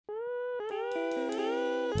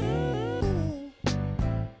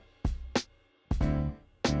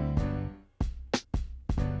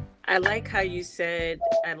I like how you said,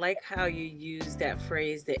 I like how you use that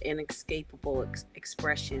phrase, the inescapable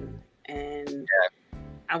expression. And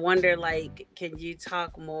I wonder, like, can you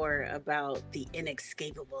talk more about the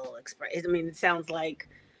inescapable expression? I mean, it sounds like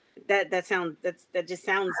that just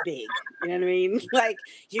sounds big. You know what I mean? Like,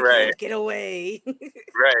 you Right, can't get away.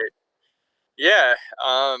 right. Yeah.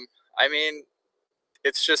 I mean,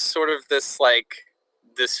 it's just sort of this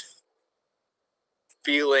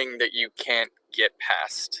feeling that you can't get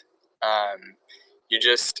past. Um, you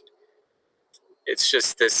just it's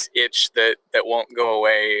just this itch that won't go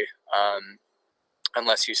away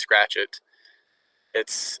unless you scratch it.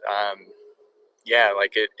 It's yeah,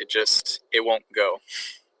 like it won't go.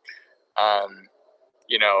 Um,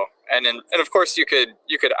 and of course you could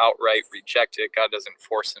outright reject it. God doesn't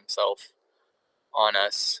force himself on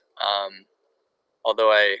us.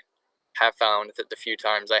 Although I have found that the few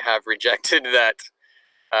times I have rejected that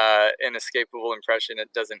inescapable impression,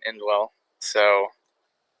 it doesn't end well. So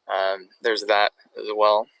there's that as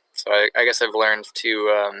well. So I guess I've learned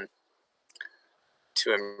to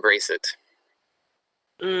embrace it.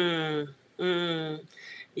 Mm, mm.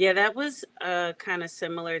 Yeah, that was a kind of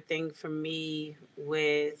similar thing for me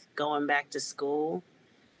with going back to school.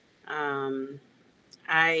 Um,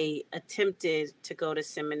 I attempted to go to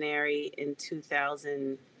seminary in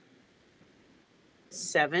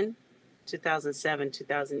 2007,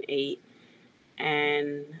 2008.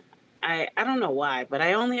 And I don't know why, but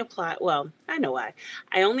I only applied. Well, I know why.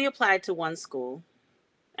 I only applied to one school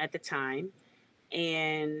at the time,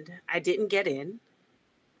 and I didn't get in.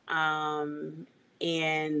 Um,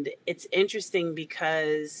 and it's interesting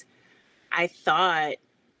because I thought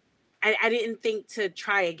I didn't think to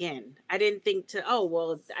try again. I didn't think to, oh,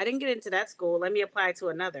 well, I didn't get into that school. Let me apply to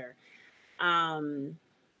another. Um,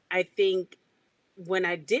 I think when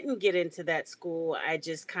I didn't get into that school, I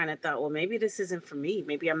just kind of thought, well, maybe this isn't for me.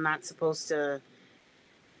 Maybe I'm not supposed to,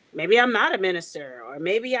 maybe I'm not a minister, or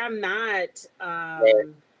maybe I'm not Right.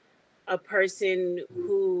 a person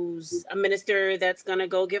who's a minister that's going to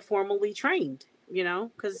go get formally trained,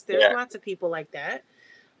 because there's Yeah. lots of people like that.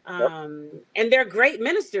 Yep. And they're great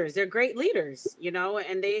ministers, they're great leaders,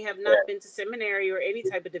 and they have Yeah. not been to seminary or any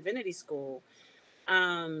type of divinity school.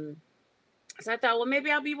 Um, so I thought, well,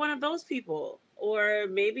 maybe I'll be one of those people, or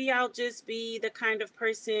maybe I'll just be the kind of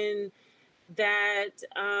person that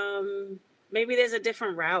maybe there's a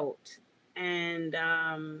different route. And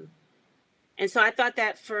so I thought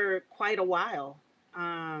that for quite a while.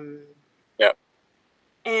 Um, Yep.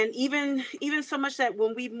 and even so much that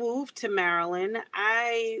when we moved to Maryland,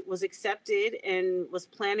 I was accepted and was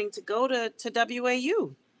planning to go to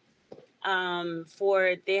WAU,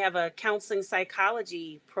 for they have a counseling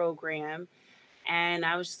psychology program. And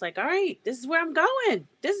I was just like, all right, this is where I'm going.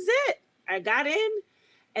 This is it. I got in.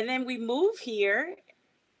 And then we moved here.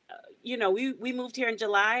 We moved here in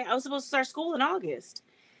July. I was supposed to start school in August.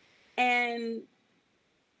 And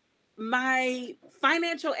my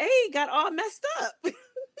financial aid got all messed up. And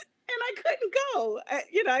I couldn't go.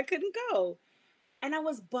 I couldn't go. And I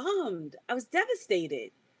was bummed. I was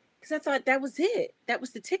devastated because I thought that was it. That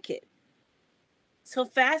was the ticket. So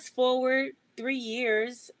fast forward 3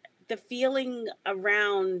 years, the feeling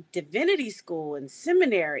around divinity school and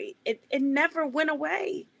seminary, it never went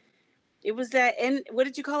away. It was that, what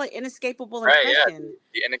did you call it? Inescapable Right. Yeah. impression.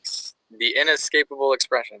 The inescapable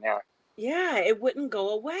expression. Yeah. Yeah, it wouldn't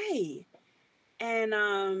go away.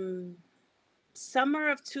 And summer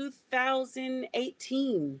of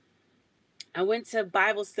 2018, I went to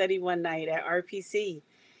Bible study one night at RPC,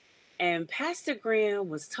 and Pastor Graham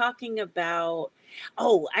was talking about,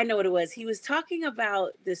 oh, I know what it was. He was talking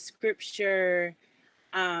about the scripture.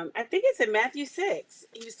 I think it's in Matthew 6.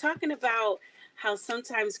 He was talking about how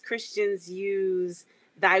sometimes Christians use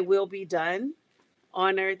 "Thy will be done"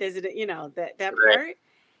 on earth. Is it, that Right. part?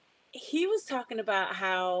 He was talking about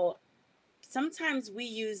how sometimes we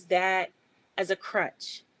use that as a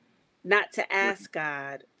crutch, not to Mhm. ask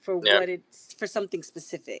God for Yeah. for something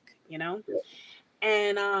specific.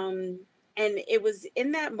 And it was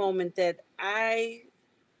in that moment that I,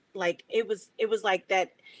 like, it was like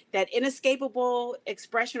that inescapable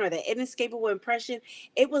expression, or that inescapable impression.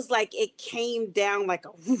 It was like it came down like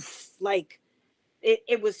a woof, like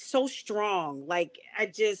it was so strong, like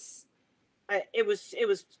it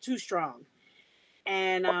was too strong.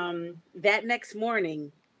 And that next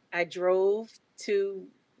morning I drove to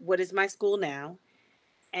what is my school now,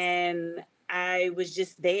 and I was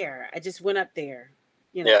just there. I just went up there,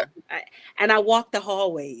 Yeah. and I walked the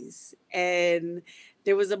hallways. And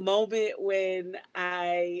there was a moment when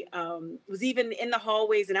I was even in the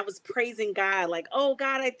hallways, and I was praising God, like, "Oh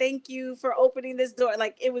God, I thank you for opening this door."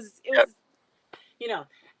 Like it was, Yep. you know.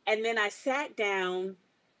 And then I sat down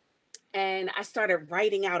and I started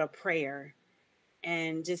writing out a prayer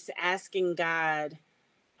and just asking God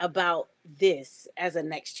about this as a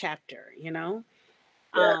next chapter, you know?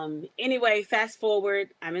 Yeah. Anyway, fast forward,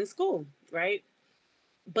 I'm in school, right?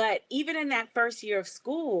 But even in that first year of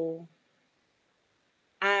school,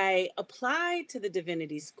 I applied to the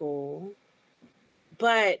divinity school,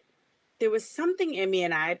 but there was something in me,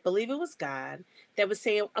 and I believe it was God, that was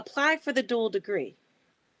saying, apply for the dual degree.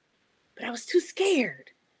 But I was too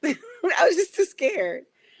scared. I was just too scared.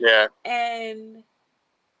 Yeah. And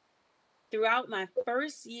throughout my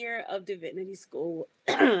first year of divinity school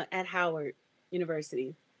at Howard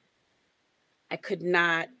University, I could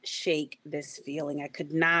not shake this feeling. I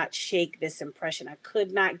could not shake this impression. I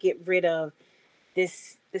could not get rid of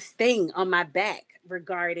this thing on my back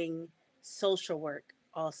regarding social work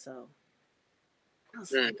also. I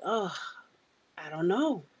was Mm. like, oh, I don't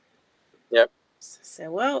know. Yep. So I said,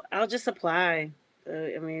 well, I'll just apply.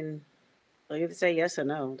 I mean, I'll either say yes or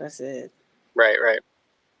no. That's it. Right. Right.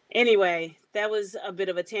 Anyway, that was a bit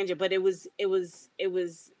of a tangent, but it was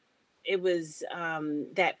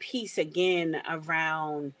that piece again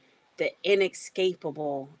around the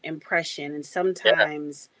inescapable impression, and Yeah.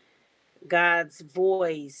 sometimes God's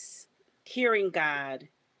voice, hearing God,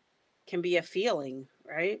 can be a feeling,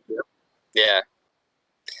 right? Yep. Yeah.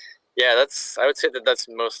 Yeah. I would say that that's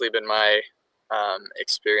mostly been my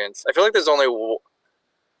experience. I feel like there's only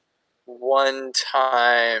one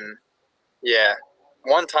time. Yeah.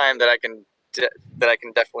 One time that that I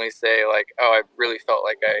can definitely say like, oh, I really felt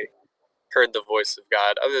like I heard the voice of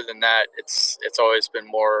God. Other than that, it's always been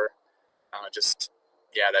more just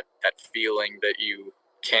yeah, that feeling that you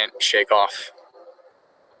can't shake off.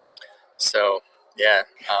 So yeah,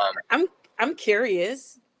 I'm I'm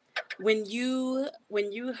curious, when you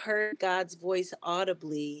heard God's voice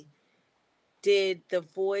audibly, did the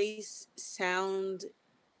voice sound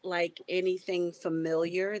like anything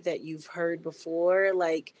familiar that you've heard before?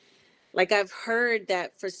 Like I've heard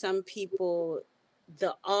that for some people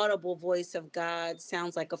the audible voice of God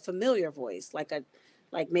sounds like a familiar voice, like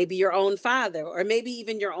maybe your own father, or maybe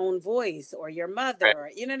even your own voice, or your right, mother, or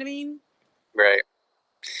you know what I mean? right,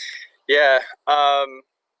 yeah,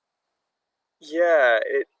 yeah.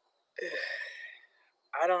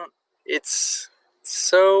 I don't. It's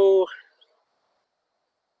so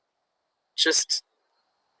just.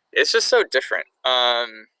 It's just so different.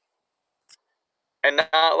 And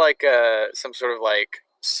not like some sort of like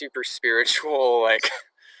super spiritual like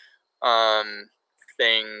um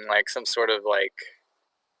thing, like some sort of like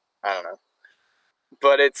I don't know.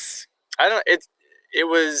 But I don't. It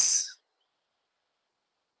was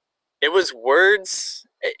it was words.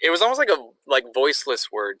 It was almost like a like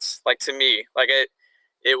voiceless words. Like to me, like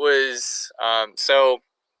it was. So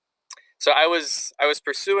I was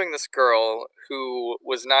pursuing this girl who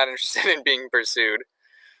was not interested in being pursued.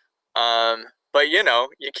 But you know,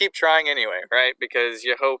 you keep trying anyway, right? Because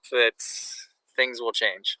you hope that things will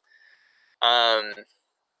change. Um,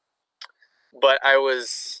 but I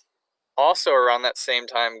was also around that same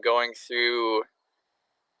time going through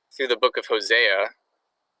the book of Hosea,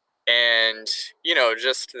 and you know,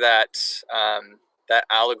 just that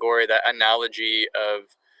allegory, that analogy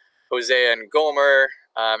of Hosea and Gomer,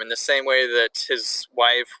 in the same way that his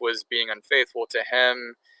wife was being unfaithful to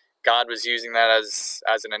him, God was using that as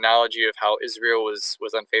an analogy of how Israel was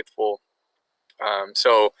unfaithful.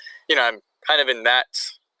 So you know, I'm kind of in that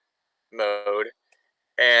mode.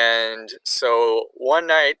 And so one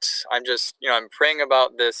night, I'm just you know I'm praying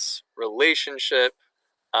about this relationship,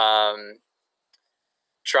 um,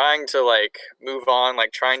 trying to like move on,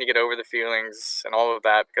 like trying to get over the feelings and all of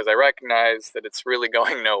that because I recognize that it's really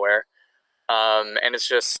going nowhere. And it's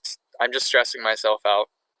just I'm just stressing myself out.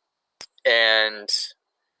 And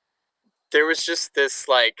there was just this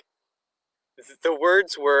like the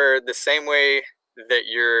words were the same way that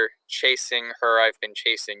you're chasing her, I've been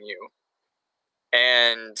chasing you.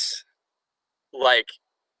 And like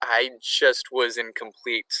I just was in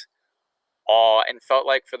complete awe and felt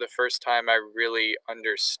like for the first time I really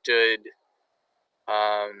understood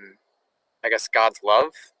I guess God's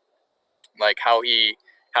love, like how he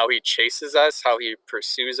chases us, how he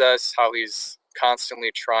pursues us, how he's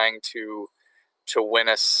constantly trying to win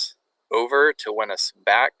us over, to win us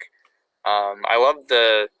back. I love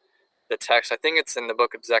the text. I think it's in the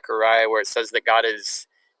book of Zechariah where it says that God is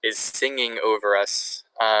singing over us.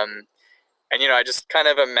 And you know, I just kind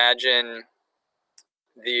of imagine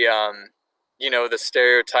the you know the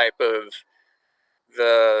stereotype of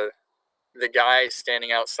the the guy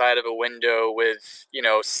standing outside of a window with you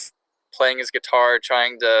know playing his guitar,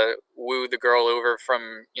 trying to woo the girl over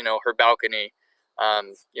from you know her balcony.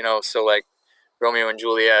 So like Romeo and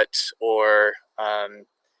Juliet, or what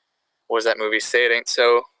was that movie? Say It Ain't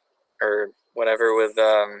So, or whatever, with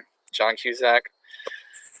John Cusack.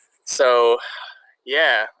 So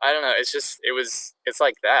yeah, I don't know. It's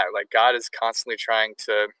like that. Like God is constantly trying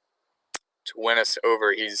to win us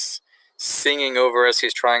over. He's singing over us.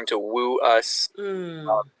 He's trying to woo us.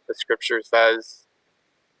 Mm. The scripture says,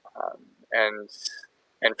 um, and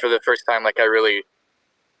and for the first time, like I really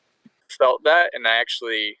felt that, and I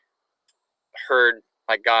actually heard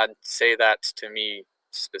like God say that to me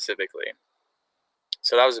specifically.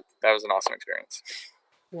 So that was an awesome experience.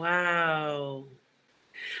 Wow.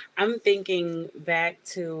 I'm thinking back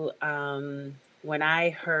to when I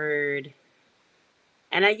heard,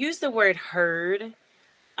 and I use the word heard,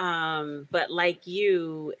 but like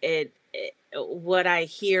you, what I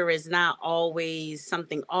hear is not always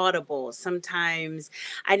something audible. Sometimes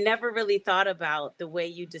I never really thought about the way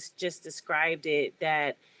you just described it,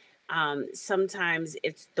 that sometimes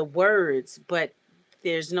it's the words, but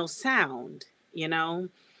there's no sound, you know?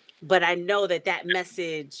 But I know that that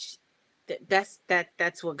message,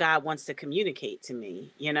 that's what God wants to communicate to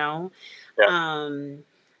me, you know? Yeah, Um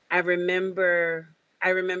I remember I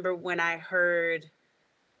remember when I heard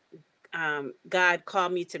God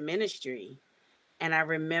called me to ministry. And I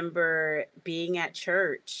remember being at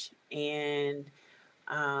church, and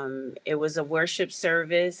it was a worship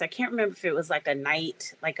service. I can't remember if it was like a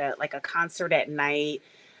night, like a concert at night,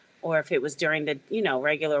 or if it was during the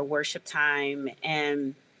regular worship time.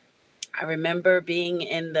 And I remember being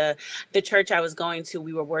in the church I was going to.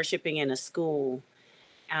 We were worshiping in a school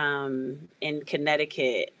in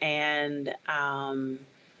Connecticut, and I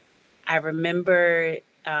remember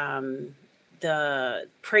the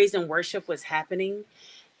praise and worship was happening,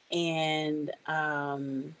 and all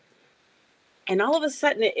of a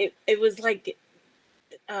sudden it was like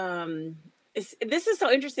this is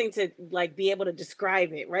so interesting to like be able to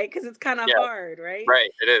describe it, right? Because it's kind of yeah, hard, right?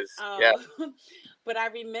 right. It is. Yeah, um but I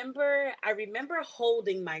remember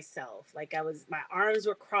holding myself, like my arms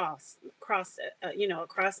were across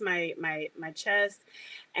my chest,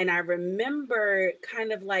 and I remember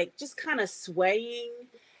kind of like just kind of swaying,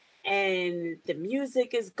 and the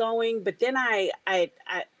music is going, but then I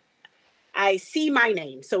see my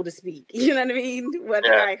name, so to speak. You know what I mean? Whether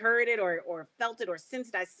yeah, I heard it or felt it or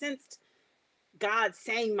sensed it, I sensed God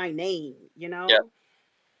saying my name, you yeah, know?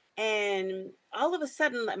 And all of a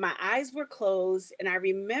sudden, like, my eyes were closed, and I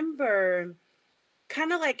remember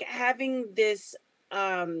kind of like having this,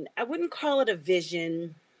 I wouldn't call it a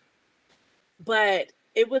vision, but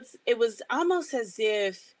it was almost as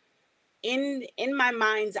if in my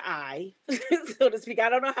mind's eye, so to speak. I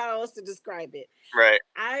don't know how else to describe it. right.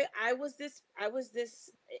 I was this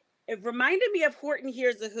it reminded me of Horton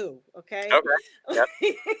Hears a Who, okay? Okay. Yep.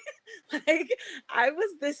 Like I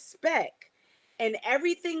was this speck, and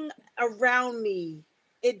everything around me,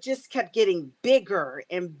 it just kept getting bigger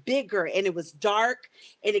and bigger, and it was dark,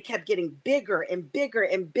 and it kept getting bigger and bigger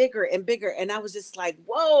and bigger and bigger, and I was just like,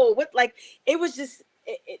 whoa, what? Like it was just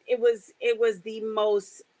it was the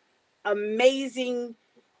most amazing,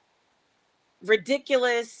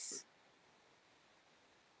 ridiculous.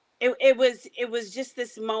 It was just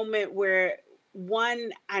this moment where,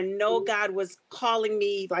 one, I know God was calling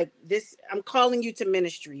me like this. I'm calling you to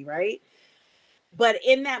ministry, right? But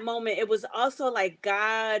in that moment, it was also like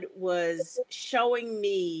God was showing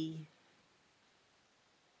me.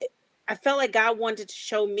 I felt like God wanted to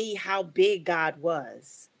show me how big God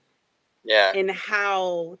was, Yeah, and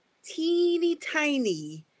how teeny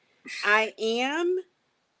tiny I am,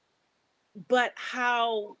 but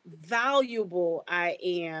how valuable I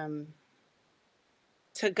am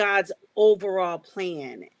to God's overall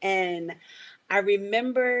plan. And I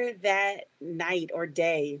remember that night or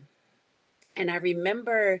day, and I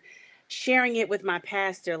remember sharing it with my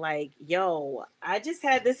pastor, like, yo, I just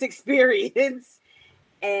had this experience,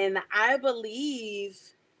 and I believe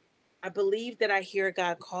that I hear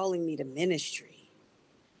God calling me to ministry.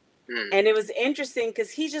 mm, And it was interesting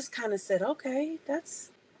because he just kind of said, okay,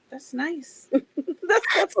 that's nice.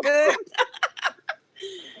 That's good.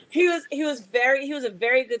 He was a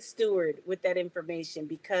very good steward with that information,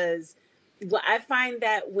 because what I find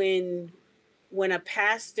that when a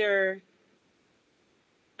pastor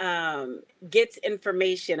gets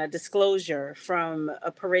information, a disclosure from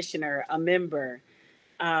a parishioner, a member,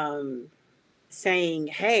 um, saying,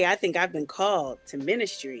 hey, I think I've been called to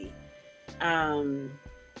ministry, um,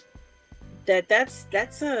 that's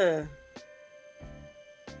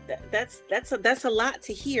a lot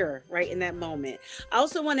to hear right in that moment. I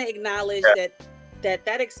also want to acknowledge yeah,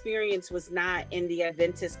 that experience was not in the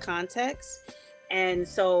Adventist context, and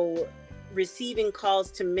so receiving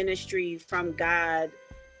calls to ministry from God,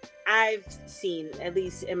 I've seen, at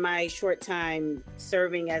least in my short time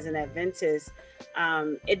serving as an Adventist,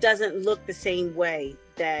 it doesn't look the same way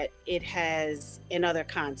that it has in other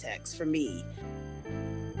contexts for me.